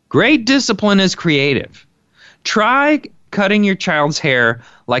 great discipline is creative. Try cutting your child's hair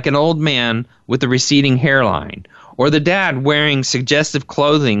like an old man with a receding hairline, or the dad wearing suggestive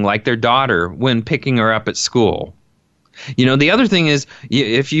clothing like their daughter when picking her up at school. The other thing is,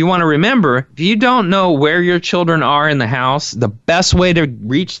 if you want to remember, if you don't know where your children are in the house, the best way to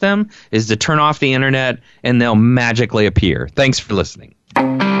reach them is to turn off the internet and they'll magically appear. Thanks for listening.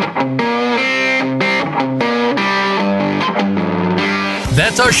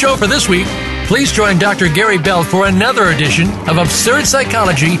 That's our show for this week. Please join Dr. Gary Bell for another edition of Absurd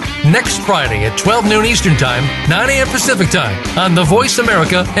Psychology next Friday at 12 noon Eastern Time, 9 a.m. Pacific Time on the Voice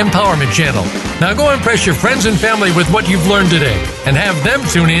America Empowerment Channel. Now go impress your friends and family with what you've learned today and have them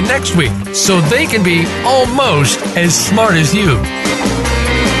tune in next week so they can be almost as smart as you.